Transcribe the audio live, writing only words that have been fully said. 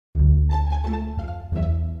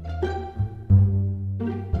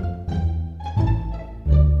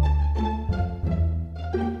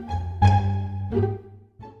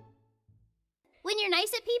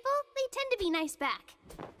be nice back.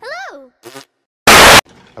 Hello!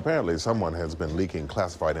 Apparently, someone has been leaking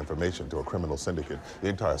classified information to a criminal syndicate. The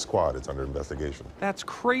entire squad is under investigation. That's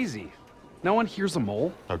crazy. No one here's a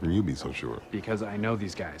mole. How can you be so sure? Because I know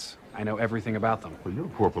these guys. I know everything about them. Well, you're a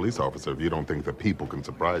poor police officer if you don't think the people can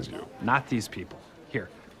surprise you. Not these people. Here,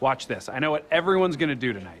 watch this. I know what everyone's gonna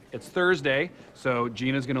do tonight. It's Thursday, so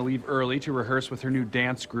Gina's gonna leave early to rehearse with her new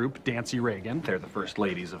dance group, Dancy Reagan. They're the first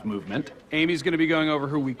ladies of movement. Amy's gonna be going over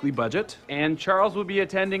her weekly budget. And Charles will be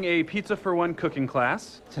attending a pizza for one cooking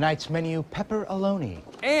class. Tonight's menu, pepperoni.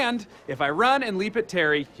 And if I run and leap at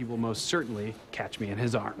Terry, he will most certainly catch me in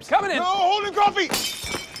his arms. Coming in! No, holding coffee!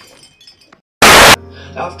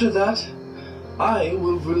 After that, I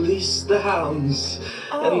will release the hounds,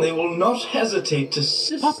 and they will not hesitate to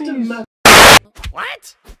systematically.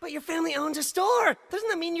 What? But your family owns a store. Doesn't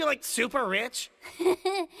that mean you're like super rich?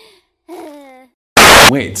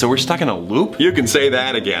 Wait, so we're stuck in a loop? You can say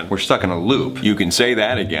that again. We're stuck in a loop. You can say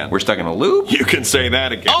that again. We're stuck in a loop? You can say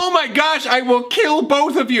that again. Oh my gosh, I will kill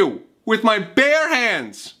both of you with my bare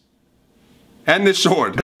hands and this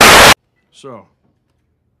sword. So,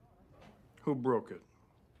 who broke it?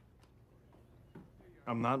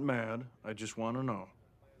 I'm not mad. I just want to know.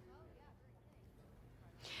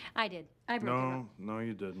 I did. I broke it. No,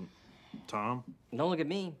 you didn't. Tom? Don't look at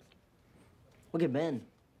me. Look at Ben.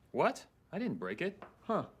 What? I didn't break it.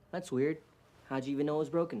 Huh, that's weird. How'd you even know it was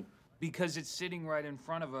broken? Because it's sitting right in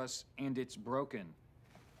front of us and it's broken.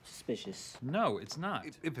 Suspicious. No, it's not.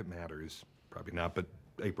 If it matters. Probably not, but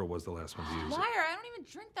April was the last one to use it. Liar, I don't even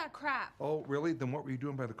drink that crap. Oh, really? Then what were you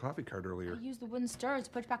doing by the coffee cart earlier? I used the wooden stirrer to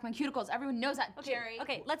push back my cuticles. Everyone knows that. Okay, Jerry.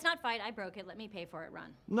 Okay, let's not fight. I broke it. Let me pay for it,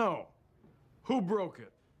 Ron. No. Who broke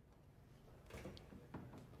it?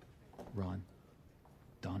 Ron,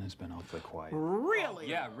 Don has been awfully quiet. Really?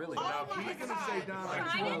 Yeah, really.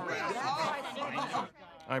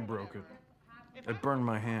 I broke it. It burned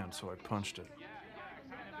my hand, so I punched it.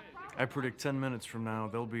 I predict 10 minutes from now,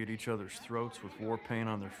 they'll be at each other's throats with war paint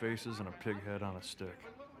on their faces and a pig head on a stick.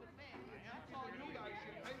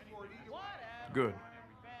 Good.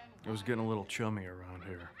 It was getting a little chummy around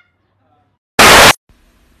here.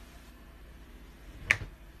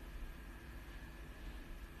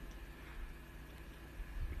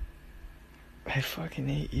 I fucking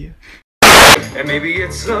hate you. And maybe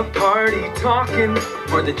it's a party talking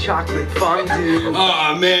or the chocolate fondue.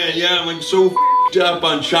 Oh man, yeah, I'm like so f***ed up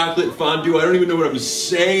on chocolate fondue. I don't even know what I'm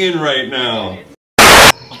saying right now.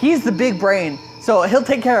 He's the big brain, so he'll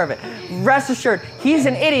take care of it. Rest assured, he's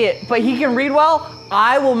an idiot, but he can read well.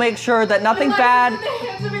 I will make sure that nothing bad.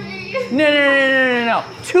 No.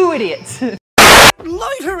 2 idiots.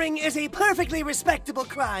 Loitering is a perfectly respectable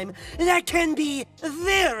crime that can be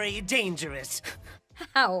very dangerous.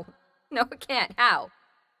 How? No, it can't. How?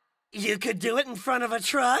 You could do it in front of a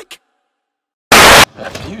truck.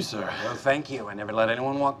 After you, sir. Well, thank you. I never let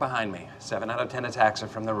anyone walk behind me. 7 out of 10 attacks are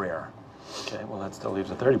from the rear. Okay, well, that still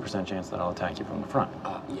leaves a 30% chance that I'll attack you from the front.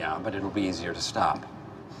 Yeah, but it'll be easier to stop.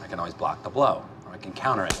 I can always block the blow, or I can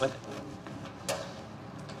counter it with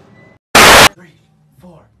it. 3,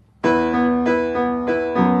 4.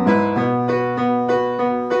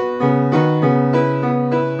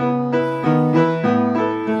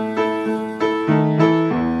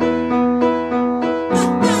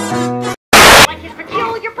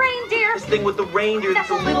 With the reindeer that's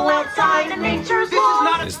a little outside of nature's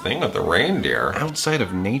laws. His thing with the reindeer? Outside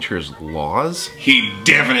of nature's laws? He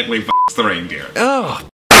definitely f***s the reindeer. Ugh.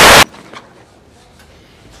 I've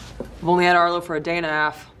only had Arlo for a day and a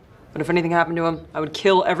half, but if anything happened to him, I would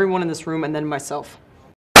kill everyone in this room and then myself.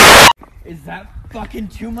 Is that fucking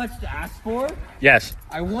too much to ask for? Yes.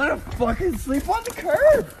 I wanna fucking sleep on the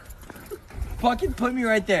curb. Fucking put me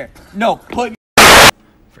right there. No, put me.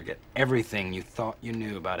 Forget everything you thought you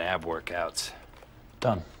knew about ab workouts.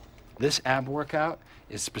 Done. This ab workout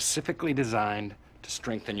is specifically designed to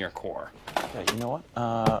strengthen your core. Yeah, you know what?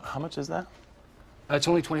 How much is that? It's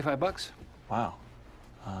only 25 bucks. Wow.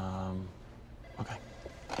 Okay.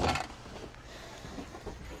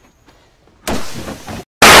 The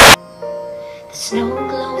snow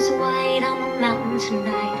glows white on the mountain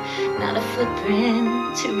tonight. Not a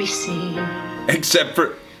footprint to be seen. Except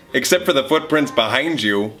for the footprints behind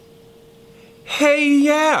you. Hey,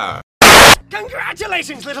 yeah!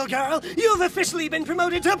 Congratulations, little girl! You've officially been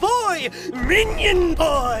promoted to boy! Minion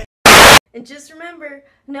boy! And just remember,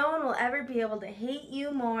 no one will ever be able to hate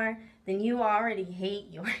you more than you already hate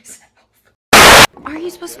yourself. Are you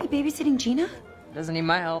supposed to be babysitting Gina? Doesn't need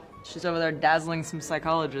my help. She's over there dazzling some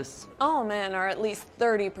psychologists. All men are at least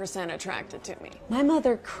 30% attracted to me. My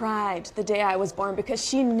mother cried the day I was born because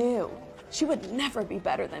she knew She would never be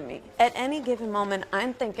better than me. At any given moment,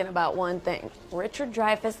 I'm thinking about one thing. Richard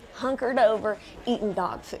Dreyfuss, hunkered over, eating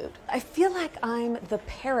dog food. I feel like I'm the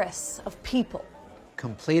Paris of people.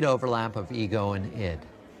 Complete overlap of ego and id.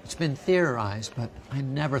 It's been theorized, but I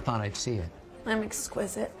never thought I'd see it. I'm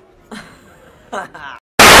exquisite.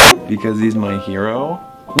 Because he's my hero?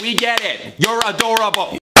 We get it! You're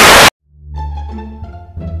adorable!